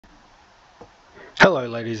Hello,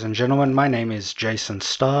 ladies and gentlemen. My name is Jason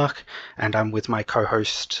Stark, and I'm with my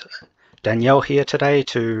co-host Danielle here today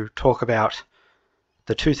to talk about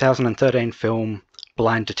the 2013 film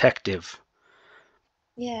Blind Detective.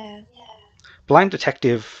 Yeah. Blind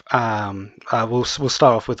Detective. We'll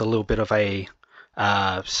start off with a little bit of a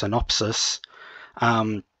synopsis.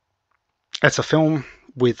 Um, it's a film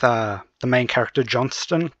with the main character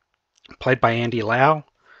Johnston, played by Andy Lau,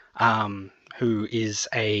 who is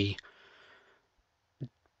a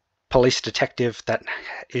police detective that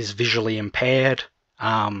is visually impaired.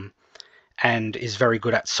 And is very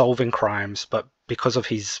good at solving crimes, but because of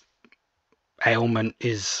his ailment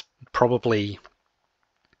is probably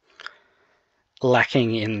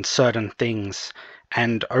lacking in certain things.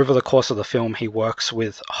 And over the course of the film, he works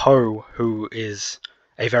with Ho, who is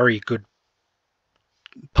a very good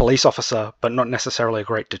police officer, but not necessarily a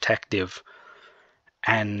great detective.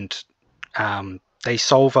 And they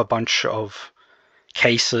solve a bunch of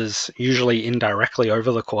cases, usually indirectly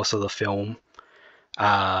over the course of the film.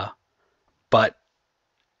 But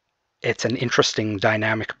it's an interesting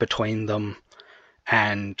dynamic between them,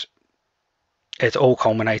 and it all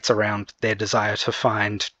culminates around their desire to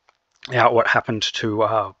find out what happened to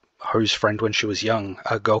Ho's friend when she was young,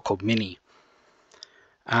 a girl called Minnie.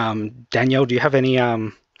 Danielle, do you have any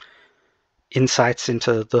insights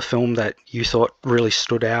into the film that you thought really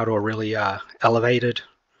stood out or really elevated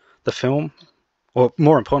the film? Or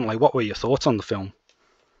more importantly, what were your thoughts on the film?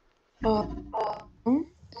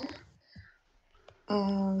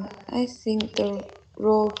 Um, I think the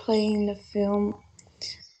role playing in the film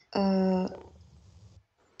uh,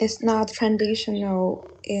 is not traditional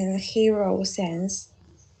in hero sense,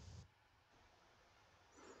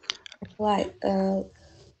 like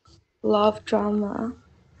love drama.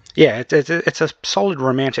 Yeah, it's a solid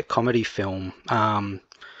romantic comedy film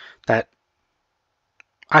that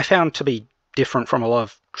I found to be different from a lot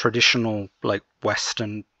of traditional like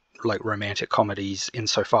Western like romantic comedies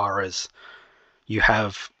insofar as you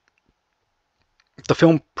have the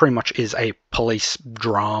film pretty much is a police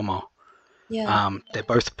drama. Yeah. They're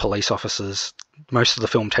both police officers. Most of the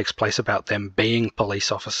film takes place about them being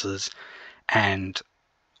police officers, and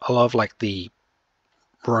a lot of like the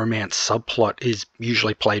romance subplot is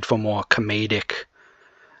usually played for more comedic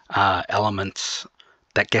elements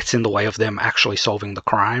that gets in the way of them actually solving the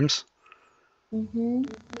crimes. Mm-hmm.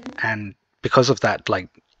 And because of that like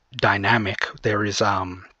dynamic, there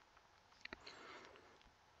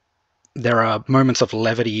are moments of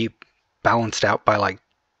levity balanced out by like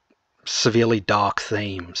severely dark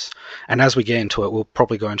themes. And as we get into it, we'll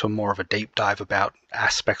probably go into more of a deep dive about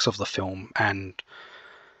aspects of the film and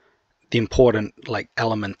the important like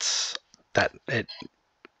elements that it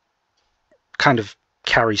kind of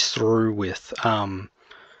carries through with.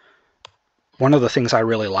 One of the things I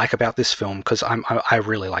really like about this film, because I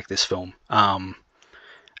really like this film, and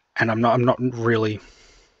I'm not really.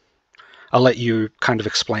 I'll let you kind of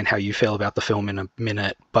explain how you feel about the film in a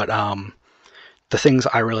minute, but the things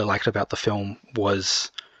I really liked about the film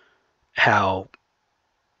was how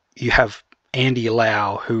you have Andy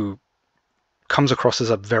Lau, who comes across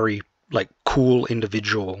as a very like cool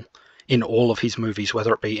individual in all of his movies,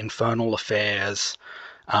 whether it be Infernal Affairs,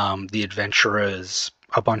 The Adventurers,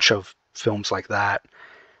 a bunch of films like that.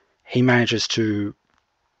 He manages to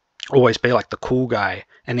always be like the cool guy.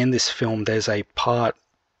 And in this film, there's a part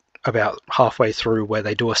about halfway through where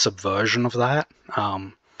they do a subversion of that.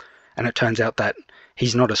 And it turns out that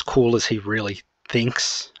he's not as cool as he really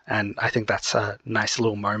thinks. And I think that's a nice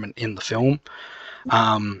little moment in the film.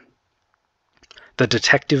 Um, the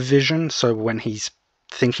detective vision. So when he's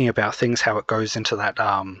thinking about things, how it goes into that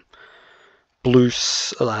blue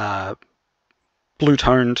uh, blue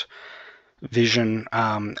toned vision,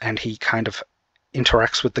 and he kind of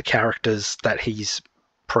interacts with the characters that he's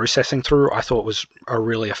processing through. I thought was a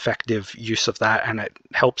really effective use of that, and it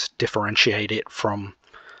helps differentiate it from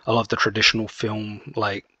a lot of the traditional film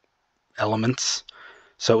like elements.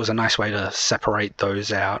 So it was a nice way to separate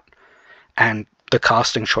those out. And the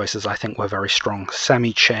casting choices I think were very strong.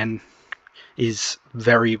 Sammi Chen is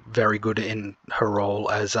very, very good in her role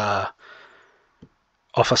as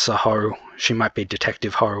Officer Ho. She might be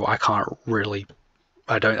Detective Ho. I can't really.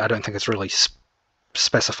 I don't think it's really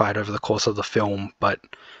specified over the course of the film, but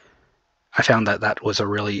I found that that was a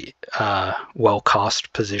really well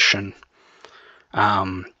cast position.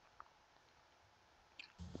 Um,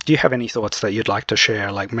 do you have any thoughts that you'd like to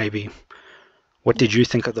share? Like maybe what did you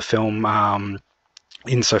think of the film?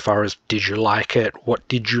 Insofar as did you like it? What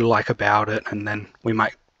did you like about it? And then we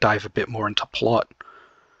might dive a bit more into plot.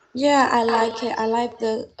 Yeah, I like it. I like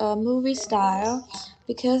the movie style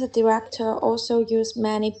because the director also used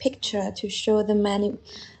many pictures to show the many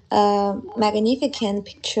magnificent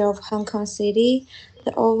picture of Hong Kong City.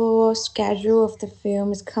 The overall schedule of the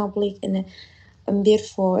film is complete and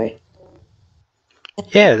beautiful,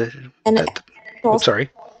 Yeah, and that. Oops, also sorry.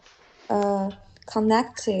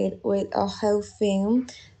 connected with a whole film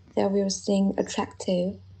that will seem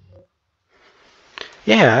attractive.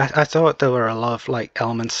 Yeah, I thought there were a lot of like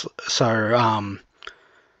elements. So,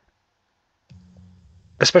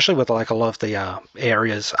 especially with like a lot of the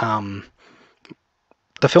areas,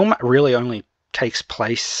 the film really only takes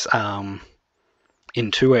place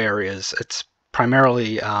in two areas. It's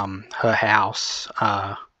primarily her house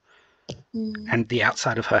and the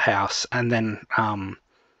outside of her house, and then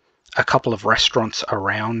a couple of restaurants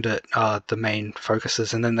around it are the main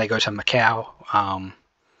focuses, and then they go to Macau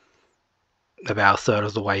about a third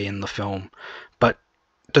of the way in the film. But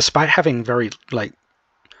despite having very like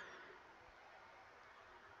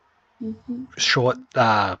short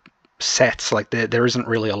sets, like there isn't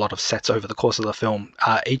really a lot of sets over the course of the film.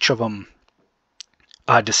 Each of them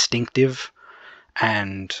are distinctive,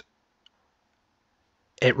 and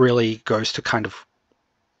it really goes to kind of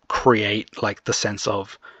create like the sense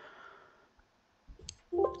of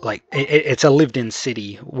like it's a lived-in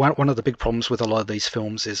city. One of the big problems with a lot of these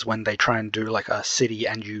films is when they try and do like a city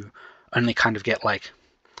and you only kind of get like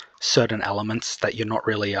certain elements that you're not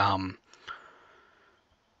really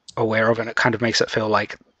aware of, and it kind of makes it feel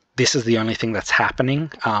like this is the only thing that's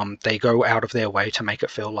happening. They go out of their way to make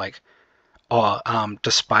it feel like, oh,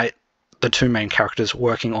 despite the two main characters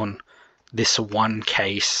working on this one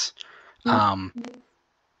case, um,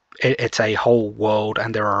 it's a whole world,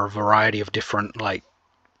 and there are a variety of different like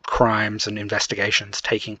crimes and investigations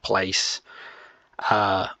taking place,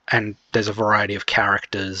 and there's a variety of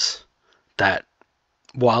characters that,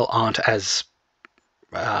 while aren't as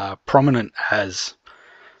prominent as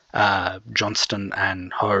Johnston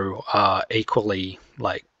and Ho, are equally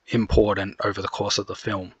like important over the course of the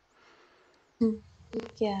film.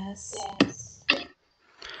 Yes.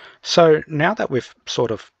 So now that we've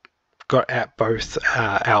sort of got at both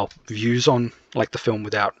our views on like the film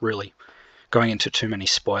without really going into too many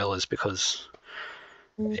spoilers, because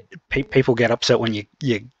people get upset when you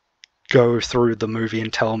go through the movie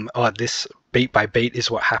and tell them, oh, this beat by beat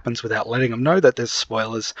is what happens, without letting them know that there's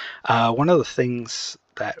spoilers. One of the things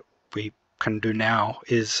that we can do now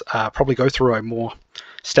is probably go through a more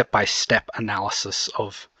step-by-step analysis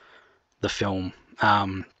of the film,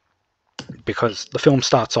 because the film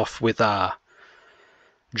starts off with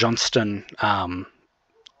Johnston.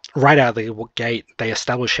 Right out of the gate, they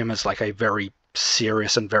establish him as like a very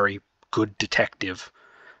serious and very good detective,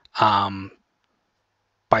 um,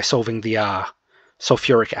 by solving the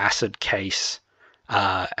sulfuric acid case,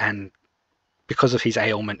 and because of his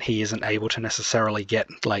ailment, he isn't able to necessarily get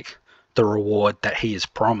like the reward that he is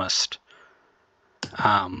promised.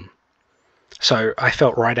 Um, so I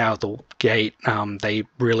felt right out of the gate, they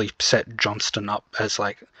really set Johnston up as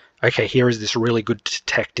like, okay, here is this really good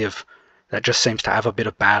detective that just seems to have a bit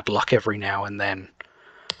of bad luck every now and then.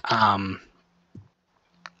 Um,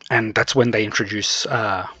 and that's when they introduce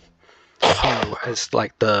Ho as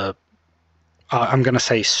like the I'm gonna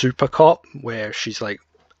say super cop, where she's like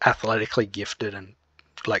athletically gifted and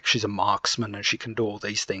like she's a marksman and she can do all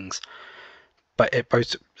these things. But it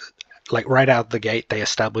both like right out of the gate they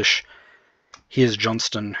establish here's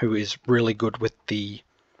Johnston, who is really good with the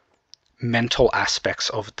mental aspects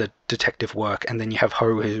of the detective work, and then you have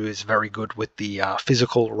Ho, who is very good with the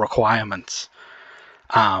physical requirements.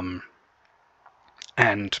 Um,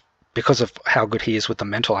 and because of how good he is with the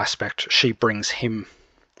mental aspect, she brings him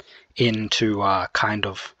in to kind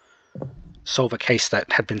of solve a case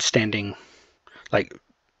that had been standing like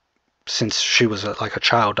since she was like a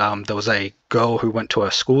child. There was a girl who went to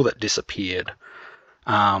her school that disappeared,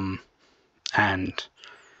 um, and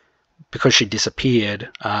because she disappeared,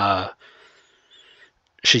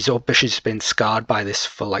 she's been scarred by this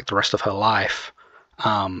for like the rest of her life.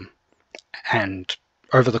 Um, and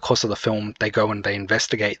over the course of the film, they go and they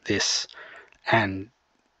investigate this, and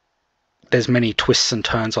there's many twists and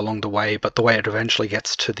turns along the way. But the way it eventually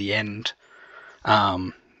gets to the end,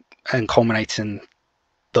 um, and culminates in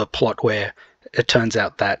the plot where it turns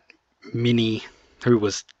out that Minnie, who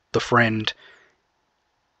was the friend,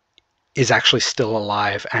 is actually still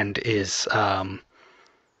alive and is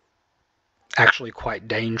actually quite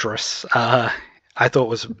dangerous. I thought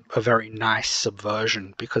was a very nice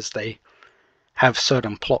subversion, because they have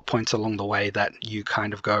certain plot points along the way that you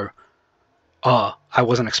kind of go, oh, I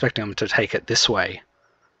wasn't expecting them to take it this way.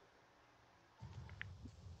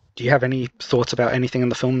 Do you have any thoughts about anything in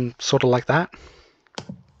the film sort of like that?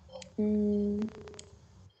 Mm,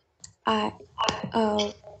 I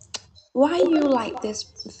uh, why you like this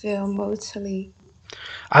film mostly?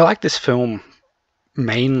 I like this film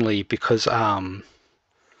mainly because I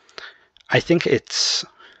think it's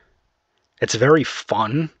very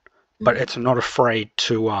fun, but Mhm. it's not afraid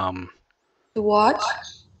to To watch?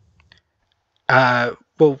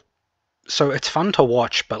 well, so it's fun to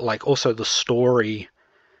watch, but like also the story,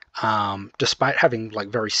 despite having like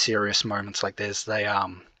very serious moments, like there's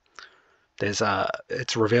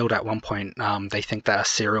it's revealed at one point they think that a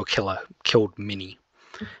serial killer killed Minnie,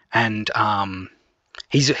 and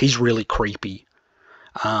he's really creepy.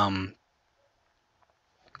 Um,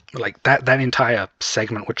 like that entire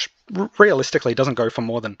segment, which realistically doesn't go for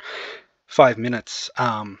more than 5 minutes,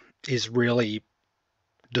 is really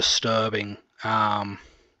disturbing.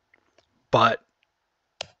 But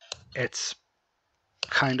it's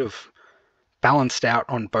kind of balanced out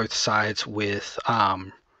on both sides with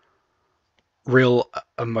real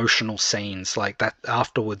emotional scenes like that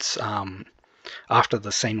afterwards. After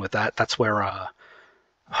the scene with that's where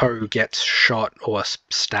Ho gets shot or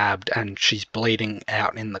stabbed and she's bleeding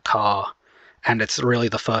out in the car, and it's really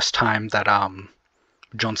the first time that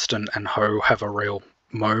Johnston and Ho have a real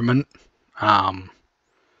moment, um,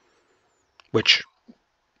 which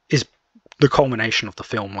is the culmination of the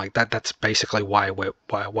film. Like that's basically why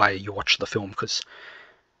you watch the film, because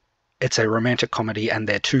it's a romantic comedy and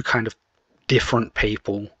they're two kind of different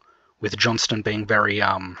people, with Johnston being very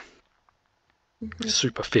Mhm.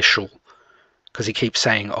 superficial because he keeps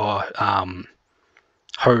saying, "Oh,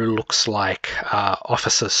 Ho looks like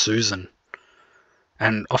Officer Susan,"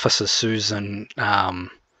 and Officer Susan. I'm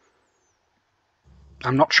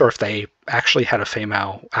not sure if they actually had a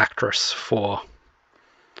female actress for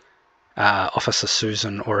Officer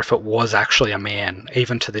Susan, or if it was actually a man.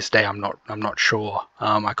 Even to this day, I'm not sure.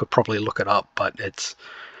 I could probably look it up, but it's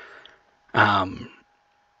um,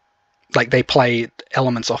 like they play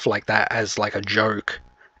elements off like that as like a joke,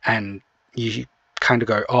 and you kind of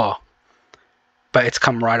go, oh, but it's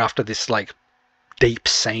come right after this like deep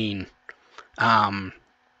scene. Um,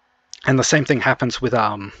 and the same thing happens with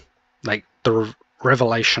like the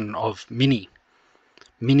revelation of Minnie.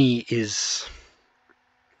 Minnie is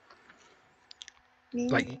Me?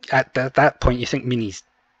 like at that point you think Minnie's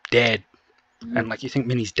dead, and Mhm. like you think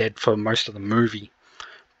Minnie's dead for most of the movie,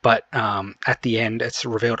 but at the end it's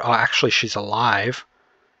revealed, oh, actually she's alive,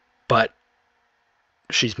 but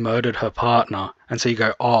she's murdered her partner, and so you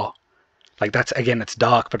go, oh, like that's again, it's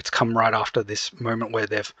dark, but it's come right after this moment where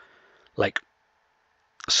they've like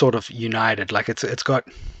sort of united. Like it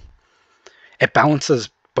balances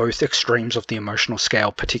both extremes of the emotional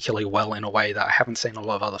scale particularly well in a way that I haven't seen a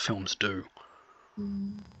lot of other films do.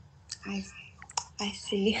 Mm, I I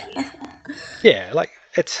see. Yeah, like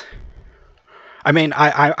it's. I mean,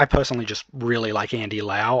 I personally just really like Andy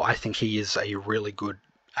Lau. I think he is a really good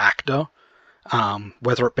actor.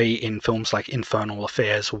 Whether it be in films like Infernal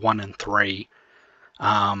Affairs 1 and 3,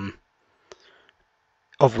 um,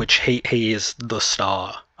 of which he is the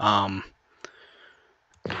star.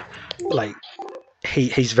 Like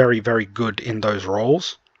he's very very good in those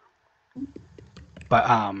roles, but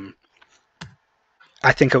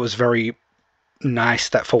I think it was very nice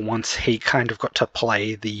that for once he kind of got to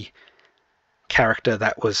play the character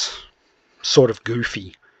that was sort of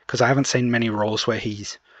goofy, because I haven't seen many roles where he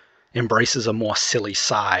embraces a more silly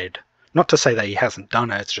side. Not to say that he hasn't done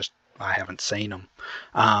it, it's just I haven't seen him.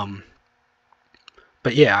 Um,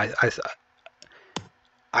 but yeah,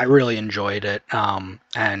 I really enjoyed it,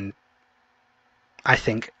 and I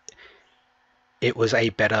think it was a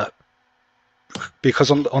better, because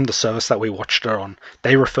on the service that we watched it on,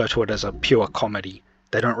 they refer to it as a pure comedy.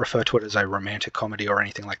 They don't refer to it as a romantic comedy or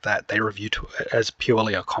anything like that. They review to it as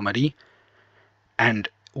purely a comedy. And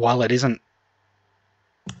while it isn't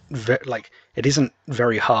like it isn't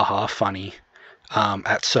very ha-ha funny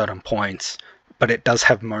at certain points, but it does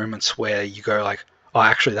have moments where you go like, oh,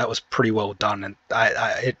 actually that was pretty well done, and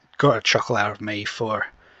it got a chuckle out of me. For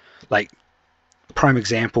like, prime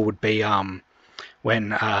example would be when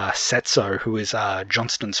Setso, who is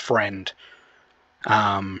Johnston's friend,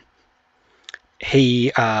 um,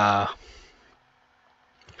 he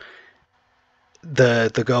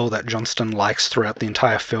the girl that Johnston likes throughout the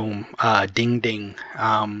entire film, Ding Ding,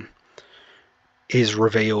 is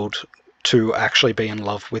revealed to actually be in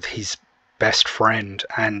love with his best friend,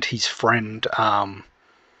 and his friend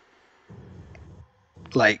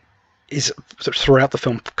like is throughout the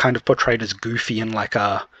film kind of portrayed as goofy and like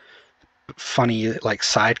a funny like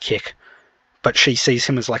sidekick, but she sees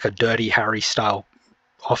him as like a Dirty Harry style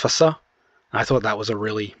officer. I thought that was a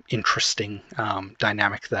really interesting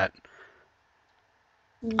dynamic that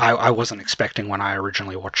I wasn't expecting when I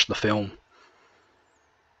originally watched the film.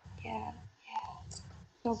 Yeah,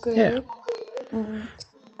 so Yeah, good. Mm.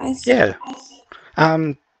 I yeah. think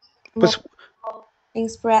Um, most was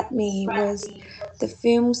inspired me was the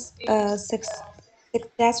film's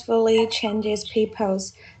successfully changes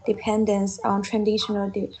people's dependence on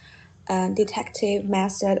traditional detective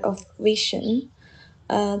method of vision.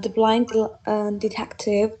 The blind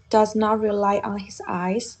detective does not rely on his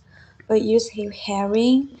eyes, but use his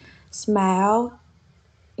hearing, smell,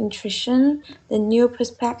 intuition. The new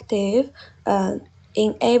perspective uh,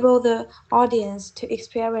 enable the audience to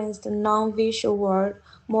experience the non-visual world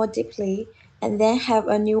more deeply and then have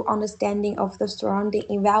a new understanding of the surrounding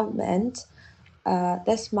environment.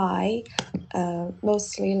 That's my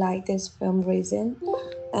mostly like this film reason,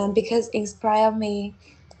 because inspire me.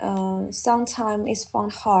 Sometimes it's for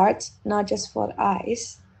heart, not just for the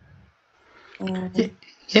eyes. Um,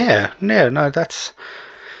 yeah, yeah. No, that's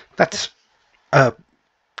a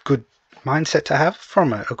good mindset to have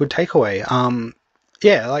from it. A good takeaway.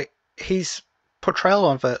 Yeah, like his portrayal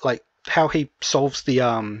of it, like how he solves the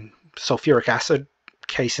sulfuric acid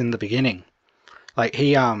case in the beginning. Like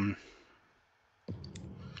he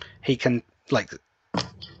can like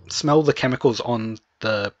smell the chemicals on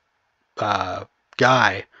the uh,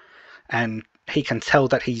 guy, and he can tell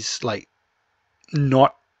that he's like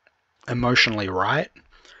not emotionally right,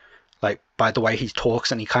 like by the way he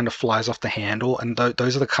talks, and he kind of flies off the handle, and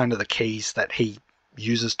those are the kind of the keys that he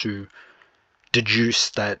uses to deduce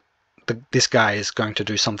that this guy is going to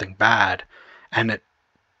do something bad, and it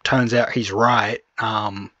turns out he's right.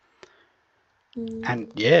 And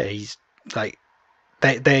mm, yeah, he's like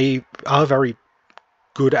they are very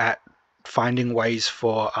good at finding ways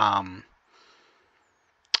for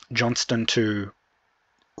Johnston to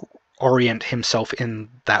orient himself in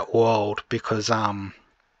that world, because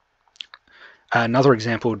another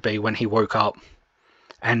example would be when he woke up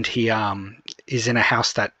and he is in a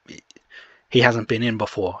house that he hasn't been in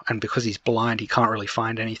before, and because he's blind he can't really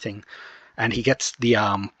find anything, and he gets the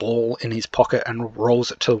ball in his pocket and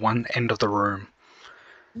rolls it to one end of the room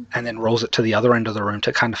and then rolls it to the other end of the room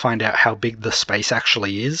to kind of find out how big the space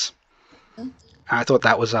actually is. And I thought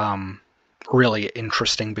that was really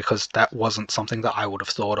interesting because that wasn't something that I would have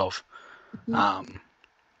thought of. mm, um,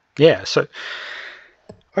 yeah, so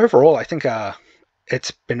overall I think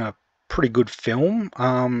it's been a pretty good film.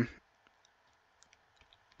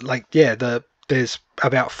 Like yeah, there's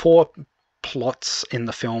about four plots in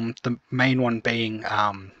the film. The main one being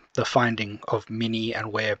the finding of Minnie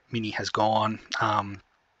and where Minnie has gone.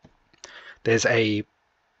 There's a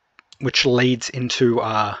which leads into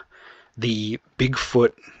the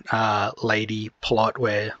Bigfoot lady plot,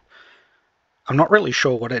 where I'm not really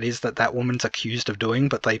sure what it is that that woman's accused of doing,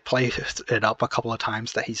 but they play it up a couple of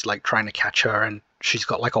times that he's like trying to catch her, and she's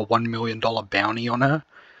got like a $1 million bounty on her.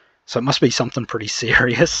 So it must be something pretty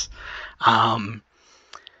serious. Um,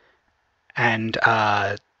 and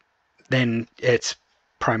then it's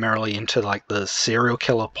primarily into like the serial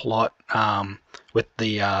killer plot, with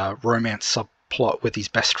the romance subplot with his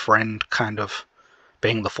best friend kind of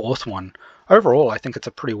being the fourth one. Overall, I think it's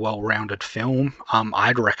a pretty well-rounded film.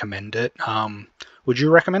 I'd recommend it. Would you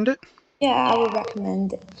recommend it? yeah, I would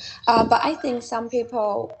recommend it. But I think some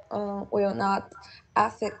people will not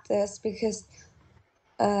affect this because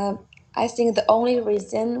uh, I think the only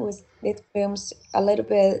reason was this film's a little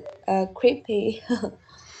bit creepy.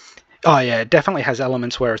 Oh yeah, it definitely has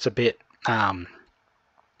elements where it's a bit. Um,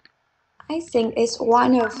 I think it's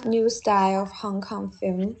one of new style of Hong Kong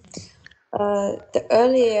film. The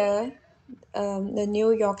earlier the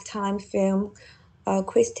New York Times film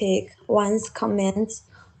critic once comments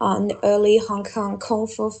on the early Hong Kong kung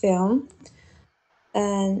fu film,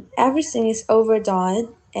 and everything is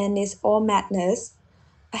overdone and it's all madness.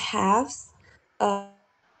 Perhaps uh,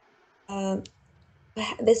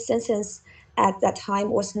 this sentence at that time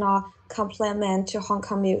was not compliment to Hong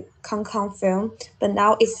Kong film, but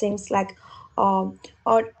now it seems like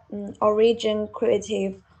origin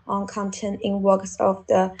creative on content in works of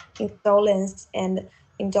the insolence and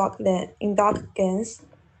indulgence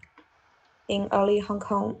in early Hong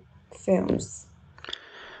Kong films.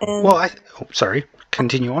 well, And sorry.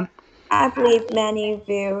 Continue on. I believe many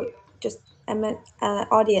will just I mean,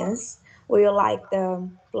 audience will like the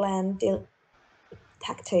bland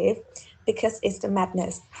detective because it's the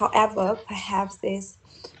madness. However, perhaps it's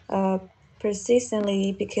uh,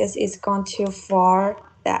 precisely because it's gone too far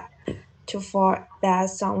that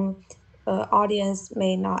some audience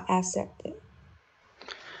may not accept it.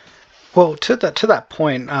 Well, to that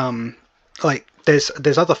point, like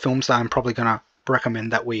there's other films that I'm probably gonna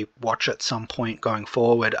recommend that we watch at some point going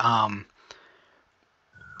forward.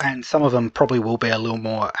 and some of them probably will be a little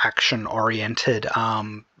more action oriented.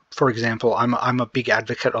 For example, I'm a big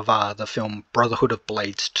advocate of the film Brotherhood of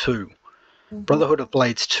Blades 2. Mm-hmm. Brotherhood of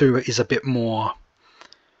Blades 2 is a bit more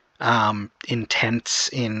intense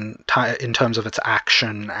in terms of its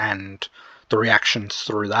action and the reactions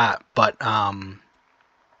through that, but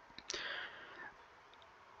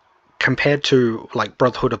compared to like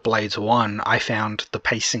Brotherhood of Blades 1, I found the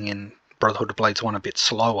pacing in Brotherhood of Blades 1 a bit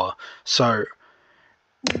slower. So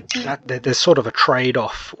there's sort of a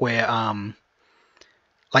trade-off where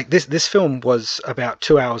like this film was about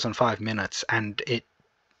 2 hours and 5 minutes, and it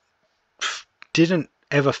didn't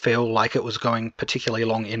ever feel like it was going particularly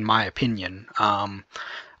long, in my opinion.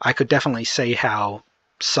 I could definitely see how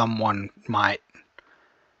someone might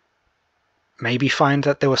maybe find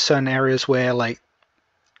that there were certain areas where like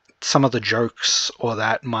some of the jokes or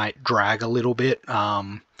that might drag a little bit.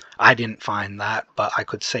 I didn't find that, but I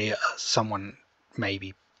could see someone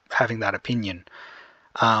maybe having that opinion.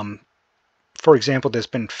 Um, for example, there's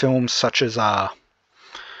been films such as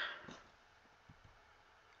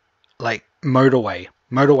like Motorway.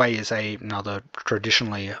 Motorway is another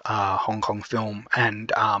traditionally Hong Kong film,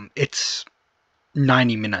 and it's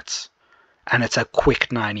 90 minutes, and it's a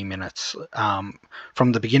quick 90 minutes.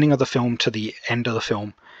 From the beginning of the film to the end of the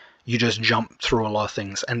film, you just jump through a lot of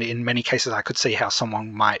things, and in many cases, I could see how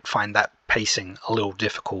someone might find that pacing a little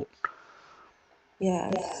difficult.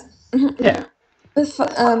 Yes. Yeah,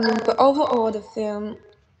 But overall, the film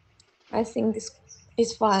I think this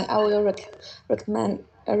is fine. I will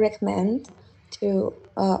recommend to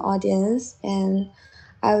audience, and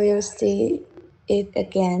I will see it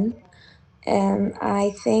again. And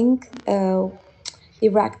I think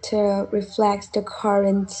director reflects the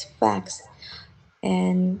current facts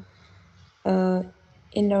and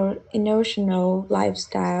emotional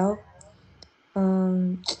lifestyle.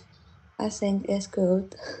 Um, I think it's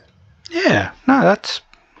good. yeah, no, that's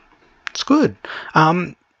good.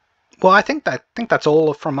 Um, well, I think that's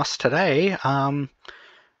all from us today.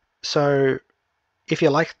 So if you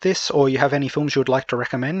like this or you have any films you would like to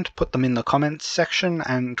recommend, put them in the comments section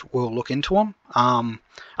and we'll look into them.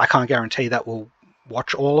 I can't guarantee that we'll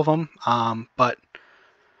watch all of them, but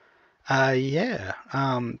yeah.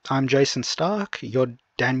 I'm Jason Stark, you're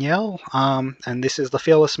Danielle, and this is the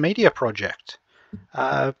Fearless Media Project.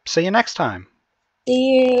 See you next time.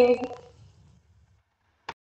 See you.